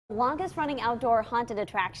Longest running outdoor haunted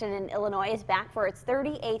attraction in Illinois is back for its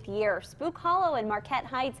 38th year. Spook Hollow in Marquette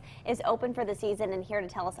Heights is open for the season, and here to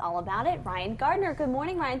tell us all about it, Ryan Gardner. Good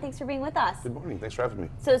morning, Ryan. Thanks for being with us. Good morning. Thanks for having me.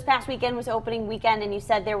 So this past weekend was opening weekend, and you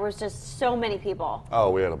said there was just so many people. Oh,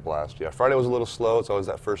 we had a blast. Yeah, Friday was a little slow. It's always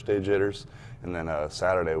that first day jitters. And then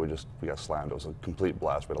Saturday we got slammed. It was a complete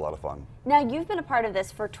blast. We had a lot of fun. Now, you've been a part of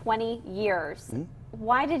this for 20 years. Mm-hmm.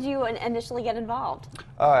 Why did you initially get involved?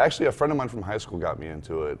 Actually, a friend of mine from high school got me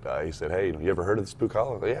into it. He said, "Hey, you ever heard of the Spook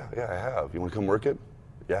Hollow?" Yeah, I have. You want to come work it?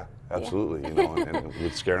 Yeah, absolutely. Yeah. And we've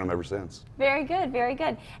been scaring them ever since. Very good, very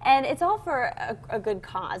good. And it's all for a good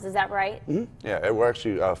cause, is that right? Mm-hmm. Yeah, we're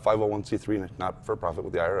actually 501c3, not for profit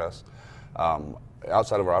with the IRS.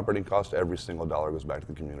 Outside of our operating cost, every single dollar goes back to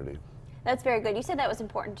the community. That's very good. You said that was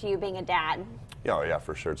important to you being a dad. Yeah,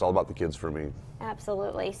 for sure. It's all about the kids for me.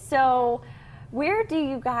 Absolutely. So, where do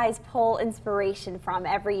you guys pull inspiration from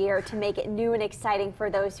every year to make it new and exciting for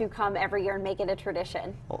those who come every year and make it a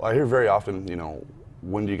tradition? Well, I hear very often,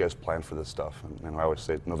 when do you guys plan for this stuff? And I always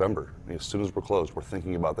say November. As soon as we're closed, we're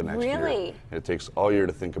thinking about the next year. Really? It takes all year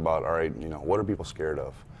to think about, all right, what are people scared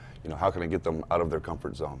of? How can I get them out of their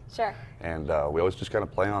comfort zone? Sure. And we always just kind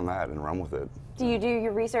of play on that and run with it. Do you do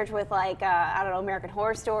your research with, like, I don't know, American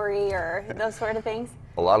Horror Story or those sort of things?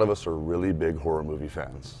 A lot of us are really big horror movie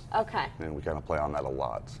fans. Okay. And we kind of play on that a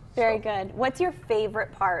lot. Very good. What's your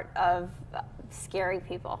favorite part of scaring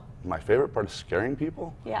people? My favorite part of scaring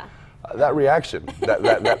people? Yeah. That reaction,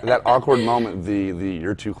 that awkward moment, the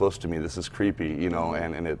you're too close to me, this is creepy,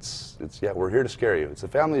 and it's yeah, we're here to scare you. It's a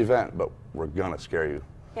family event, but we're gonna scare you.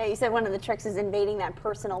 Yeah, you said one of the tricks is invading that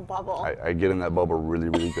personal bubble. I get in that bubble really,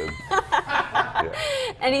 really good. Yeah.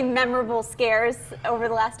 Any memorable scares over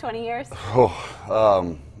the last 20 years?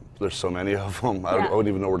 Oh, there's so many of them. I wouldn't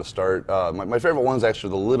even know where to start. My favorite one's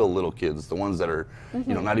actually the little kids, the ones that are,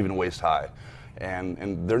 not even waist high.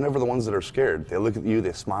 And they're never the ones that are scared. They look at you,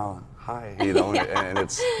 they smile, hi, yeah. and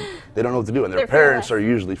they don't know what to do. And their parents are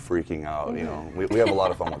usually freaking out. We have a lot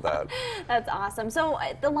of fun with that. That's awesome. So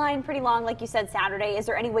the line pretty long, like you said, Saturday. Is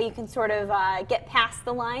there any way you can sort of get past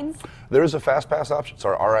the lines? There is a fast pass option. It's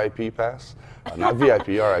our RIP pass, not VIP,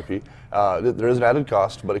 RIP. There is an added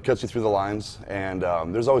cost, but it cuts you through the lines, and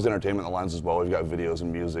there's always entertainment in the lines as well. We've got videos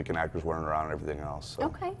and music and actors running around and everything else. So.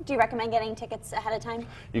 Okay. Do you recommend getting tickets ahead of time?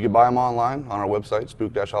 You can buy them online on our website,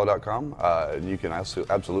 spook-hollow.com. You can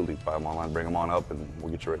absolutely buy them online, bring them on up, and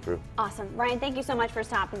we'll get you right through. Awesome. Ryan, thank you so much for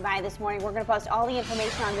stopping by this morning. We're going to post all the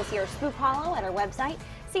information on this year's Spook Hollow at our website,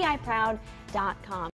 CIProud.com.